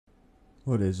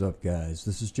What is up, guys?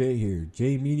 This is Jay here,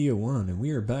 Jaymediaone, and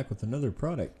we are back with another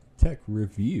product tech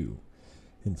review.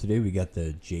 And today we got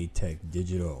the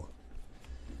Jaymediaone.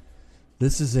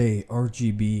 This is a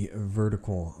RGB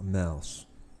vertical mouse,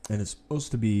 and it's supposed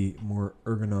to be more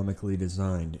ergonomically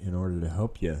designed in order to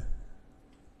help you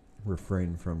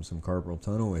refrain from some carpal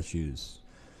tunnel issues.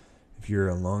 If you're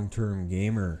a long-term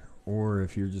gamer or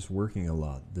if you're just working a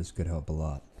lot, this could help a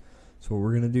lot. So what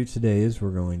we're going to do today is we're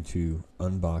going to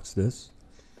unbox this,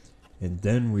 and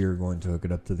then we are going to hook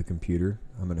it up to the computer.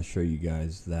 I'm going to show you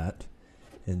guys that,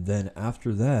 and then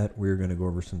after that we're going to go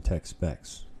over some tech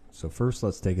specs. So first,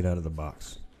 let's take it out of the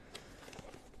box.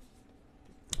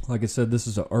 Like I said, this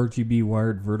is a RGB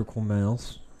wired vertical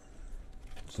mouse,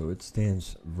 so it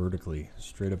stands vertically,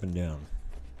 straight up and down.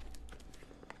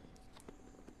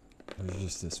 There's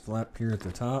just this flap here at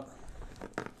the top.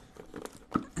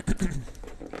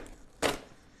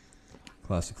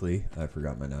 Classically, I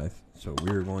forgot my knife, so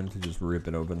we're going to just rip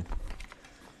it open.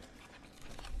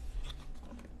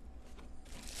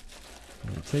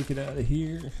 Take it out of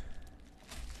here.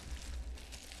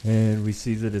 And we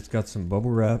see that it's got some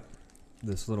bubble wrap,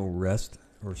 this little rest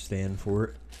or stand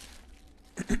for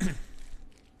it.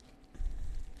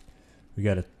 We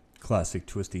got a classic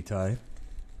twisty tie.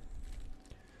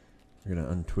 We're going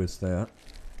to untwist that.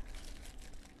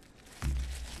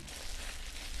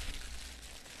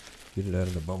 Get it out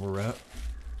of the bubble wrap.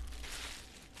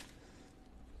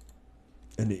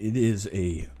 And it is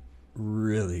a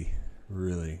really,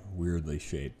 really weirdly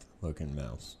shaped looking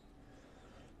mouse.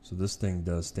 So this thing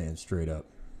does stand straight up.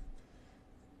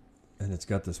 And it's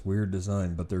got this weird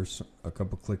design, but there's a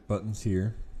couple click buttons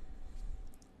here.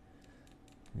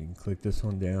 You can click this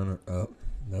one down or up.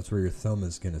 That's where your thumb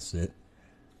is going to sit.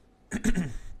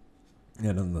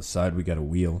 And on the side we got a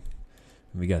wheel.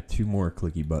 And we got two more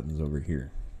clicky buttons over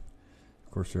here.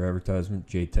 Of course, their advertisement,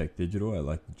 Jaymediaone. I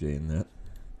like the J in that.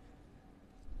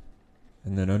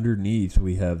 And then underneath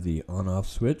we have the on-off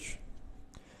switch.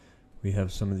 We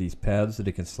have some of these pads that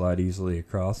it can slide easily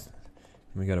across.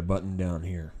 And we got a button down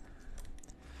here.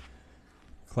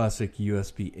 Classic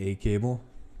USB-A cable.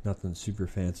 Nothing super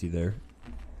fancy there.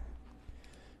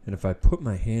 And if I put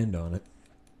my hand on it,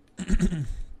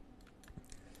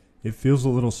 it feels a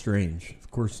little strange.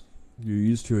 Of course, you're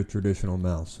used to a traditional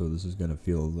mouse, so this is going to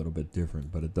feel a little bit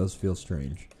different, but it does feel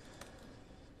strange.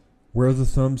 Where the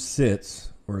thumb sits,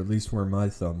 or at least where my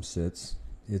thumb sits,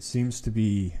 it seems to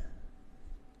be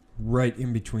right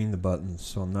in between the buttons,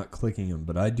 so I'm not clicking them,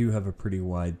 but I do have a pretty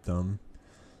wide thumb,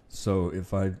 so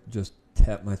if I just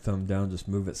tap my thumb down, just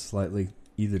move it slightly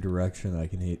either direction, I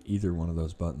can hit either one of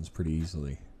those buttons pretty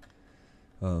easily.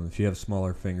 If you have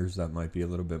smaller fingers, that might be a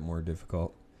little bit more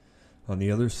difficult. On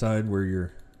the other side, where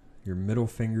your middle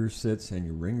finger sits and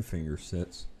your ring finger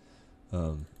sits,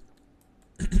 that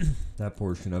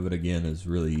portion of it again is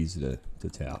really easy to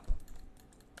tap.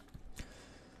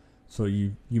 So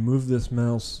you move this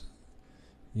mouse,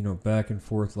 back and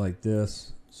forth like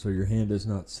this, so your hand is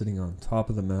not sitting on top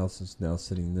of the mouse, it's now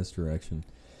sitting in this direction.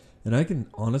 And I can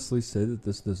honestly say that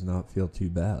this does not feel too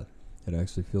bad. It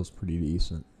actually feels pretty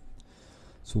decent.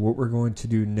 So what we're going to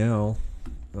do now,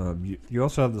 you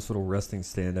also have this little resting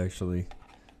stand actually.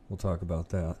 We'll talk about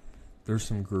that. There's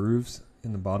some grooves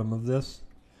in the bottom of this,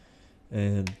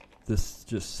 and this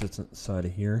just sits inside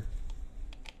of here.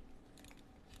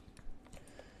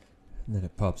 And then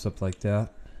it pops up like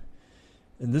that.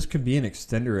 And this could be an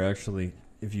extender actually.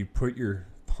 If you put your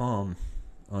palm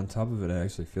on top of it, it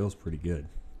actually feels pretty good.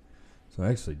 So I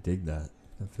actually dig that.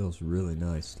 That feels really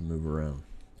nice to move around.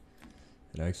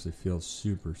 It actually feels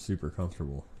super, super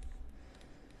comfortable.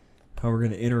 How we're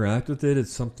going to interact with it is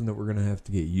something that we're going to have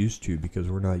to get used to because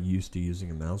we're not used to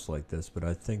using a mouse like this, but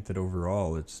I think that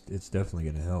overall it's definitely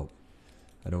going to help.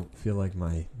 I don't feel like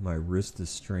my wrist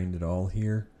is strained at all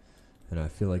here, and I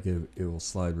feel like it will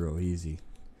slide real easy.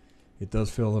 It does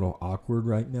feel a little awkward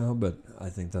right now, but I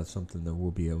think that's something that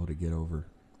we'll be able to get over.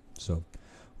 So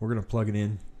we're going to plug it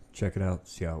in, check it out,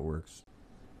 see how it works.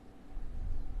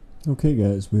 Okay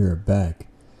guys, we are back,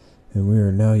 and we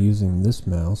are now using this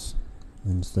mouse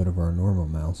instead of our normal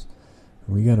mouse.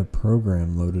 We got a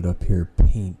program loaded up here,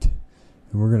 Paint,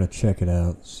 and we're going to check it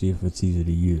out, see if it's easy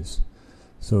to use.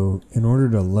 So in order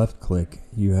to left click,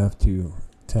 you have to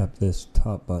tap this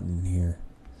top button here.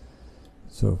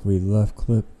 So if we left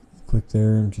click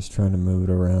there, I'm just trying to move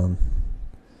it around,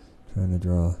 trying to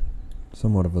draw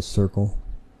somewhat of a circle.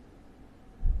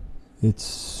 It's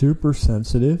super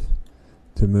sensitive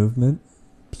to movement,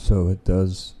 so it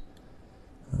does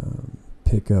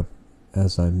pick up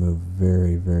as I move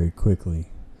very, very quickly.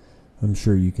 I'm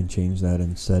sure you can change that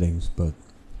in settings, but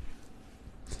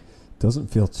it doesn't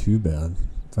feel too bad.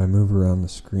 If I move around the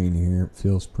screen here, it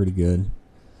feels pretty good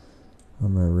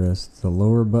on my wrist. The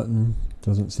lower button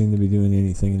doesn't seem to be doing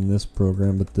anything in this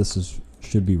program, but this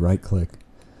should be right click.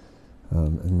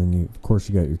 And then of course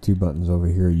you got your two buttons over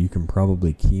here. You can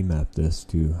probably key map this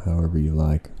to however you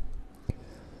like.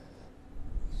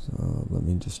 So let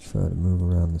me just try to move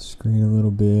around the screen a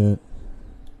little bit.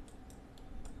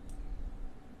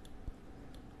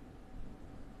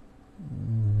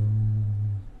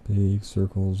 Big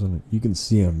circles, and you can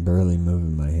see I'm barely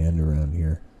moving my hand around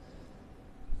here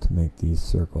to make these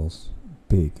circles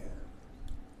big.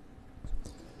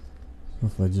 So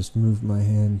if I just move my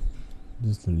hand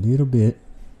just a little bit,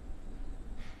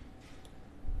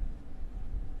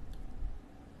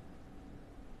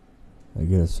 I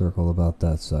get a circle about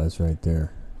that size right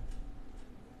there.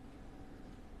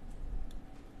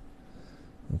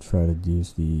 I'll try to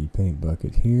use the paint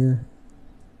bucket here.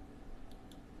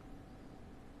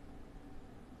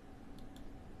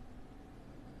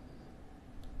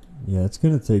 Yeah, it's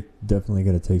definitely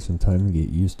gonna take some time to get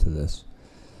used to this,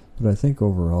 but I think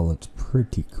overall it's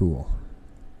pretty cool.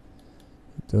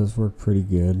 It does work pretty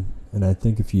good, and I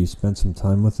think if you spent some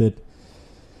time with it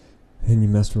and you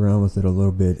messed around with it a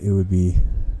little bit, it would be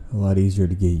a lot easier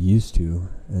to get used to,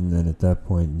 and then at that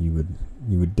point you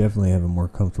would definitely have a more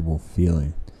comfortable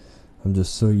feeling. I'm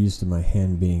just so used to my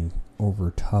hand being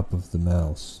over top of the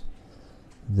mouse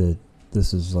that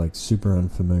this is like super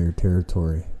unfamiliar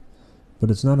territory. But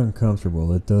it's not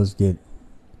uncomfortable. It does get,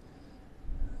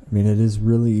 I mean, it is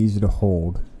really easy to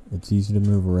hold. It's easy to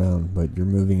move around, but you're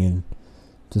moving in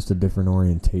just a different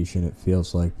orientation, it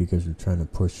feels like, because you're trying to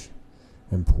push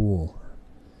and pull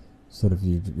instead of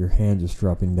your hand just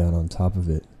dropping down on top of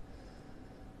it.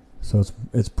 So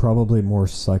it's probably more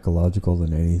psychological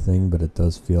than anything, but it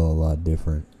does feel a lot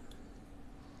different.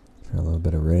 Try a little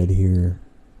bit of red here.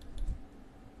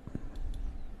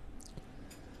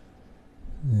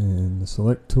 And the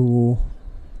select tool.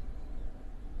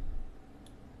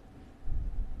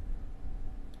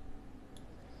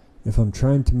 If I'm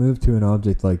trying to move to an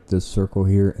object like this circle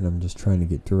here and I'm just trying to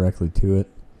get directly to it,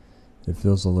 it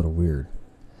feels a little weird.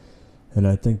 And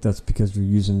I think that's because you're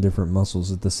using different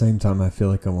muscles. At the same time, I feel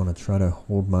like I want to try to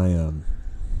hold my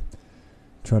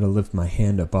try to lift my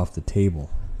hand up off the table.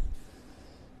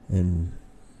 And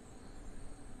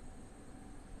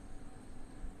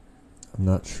I'm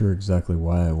not sure exactly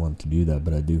why I want to do that,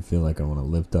 but I do feel like I want to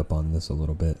lift up on this a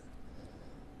little bit.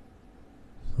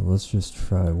 So let's just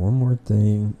try one more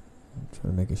thing.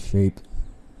 Try to make a shape.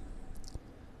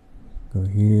 Go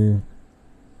here.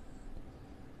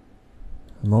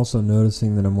 I'm also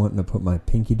noticing that I'm wanting to put my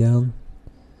pinky down.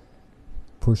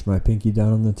 Push my pinky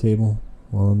down on the table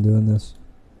while I'm doing this.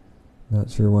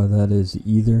 Not sure why that is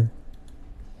either.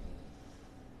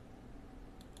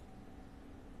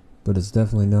 But it's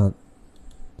definitely not,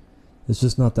 it's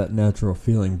just not that natural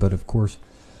feeling. But of course,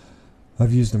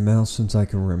 I've used a mouse since I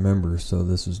can remember, so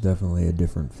this is definitely a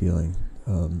different feeling.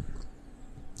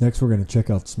 Next, we're going to check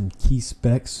out some key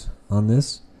specs on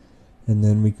this, and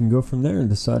then we can go from there and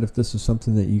decide if this is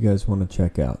something that you guys want to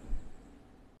check out.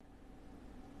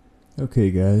 Okay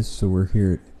guys, so we're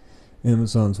here at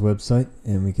Amazon's website,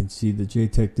 and we can see the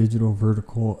JTech Digital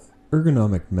Vertical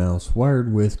Ergonomic Mouse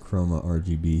wired with Chroma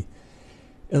RGB,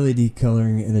 LED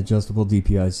coloring, and adjustable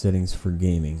DPI settings for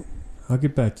gaming. I'll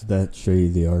get back to that, show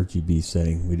you the RGB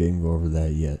setting. We didn't go over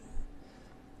that yet.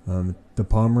 The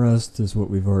palm rest is what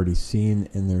we've already seen,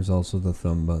 and there's also the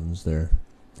thumb buttons there.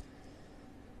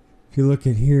 If you look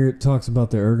at here, it talks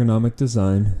about the ergonomic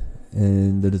design,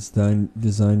 and that it's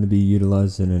designed to be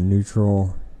utilized in a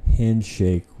neutral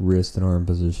handshake, wrist, and arm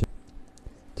position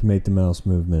to make the mouse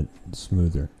movement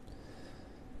smoother.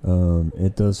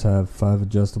 It does have 5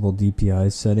 adjustable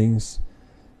DPI settings.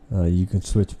 You can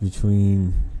switch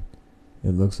between,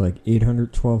 it looks like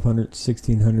 800, 1200,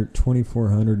 1600,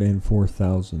 2400, and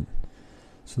 4000.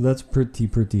 So that's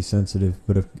pretty sensitive,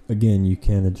 but again, you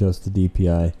can adjust the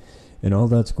DPI, and all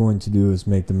that's going to do is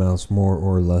make the mouse more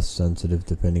or less sensitive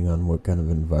depending on what kind of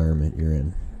environment you're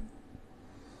in.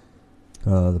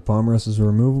 The palm rest is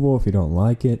removable if you don't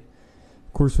like it.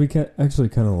 Of course, we actually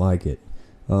kind of like it.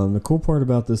 The cool part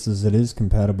about this is it is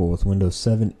compatible with Windows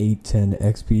 7, 8, 10,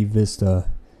 XP, Vista,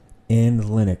 and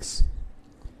Linux.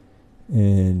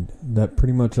 And that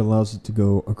pretty much allows it to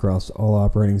go across all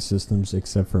operating systems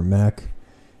except for Mac.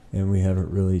 And we haven't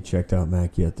really checked out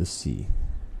Mac yet to see.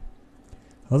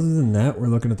 Other than that, we're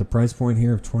looking at the price point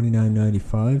here of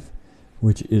 $29.95,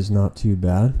 which is not too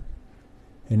bad.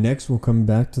 And next we'll come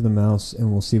back to the mouse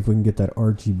and we'll see if we can get that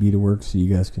RGB to work so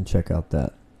you guys can check out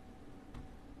that.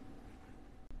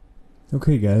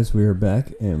 Okay guys, we are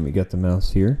back and we got the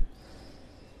mouse here.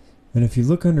 And if you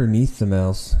look underneath the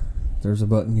mouse, there's a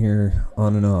button here,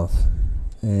 on and off.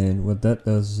 And what that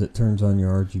does is it turns on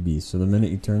your RGB. So the minute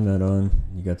you turn that on,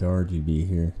 you got the RGB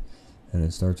here, and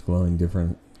it starts glowing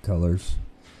different colors.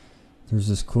 There's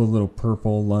this cool little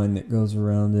purple line that goes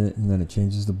around it, and then it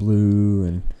changes to blue,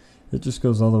 and it just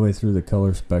goes all the way through the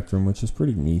color spectrum, which is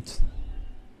pretty neat.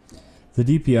 The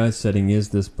DPI setting is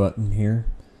this button here.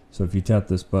 So if you tap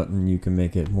this button, you can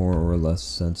make it more or less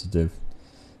sensitive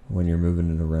when you're moving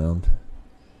it around,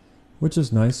 which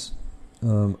is nice.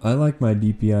 I like my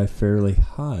DPI fairly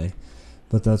high,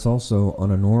 but that's also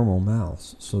on a normal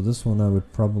mouse. So this one I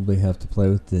would probably have to play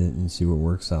with it and see what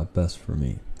works out best for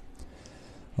me.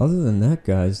 Other than that,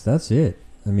 guys, that's it.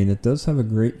 I mean, it does have a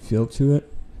great feel to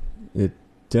it. It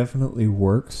definitely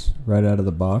works right out of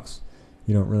the box.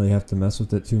 You don't really have to mess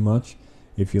with it too much.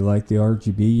 If you like the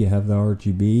RGB, you have the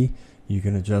RGB. You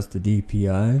can adjust the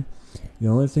DPI. The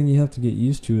only thing you have to get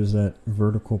used to is that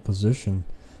vertical position.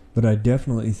 But I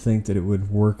definitely think that it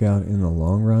would work out in the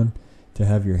long run to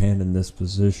have your hand in this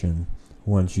position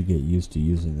once you get used to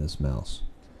using this mouse.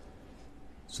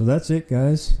 So that's it,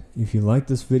 guys. If you like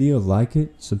this video, like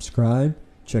it, subscribe.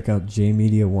 Check out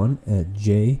Jaymediaone at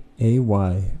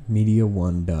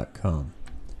jaymedia1.com.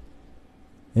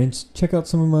 And check out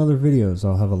some of my other videos.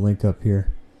 I'll have a link up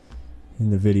here in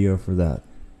the video for that.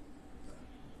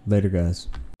 Later, guys.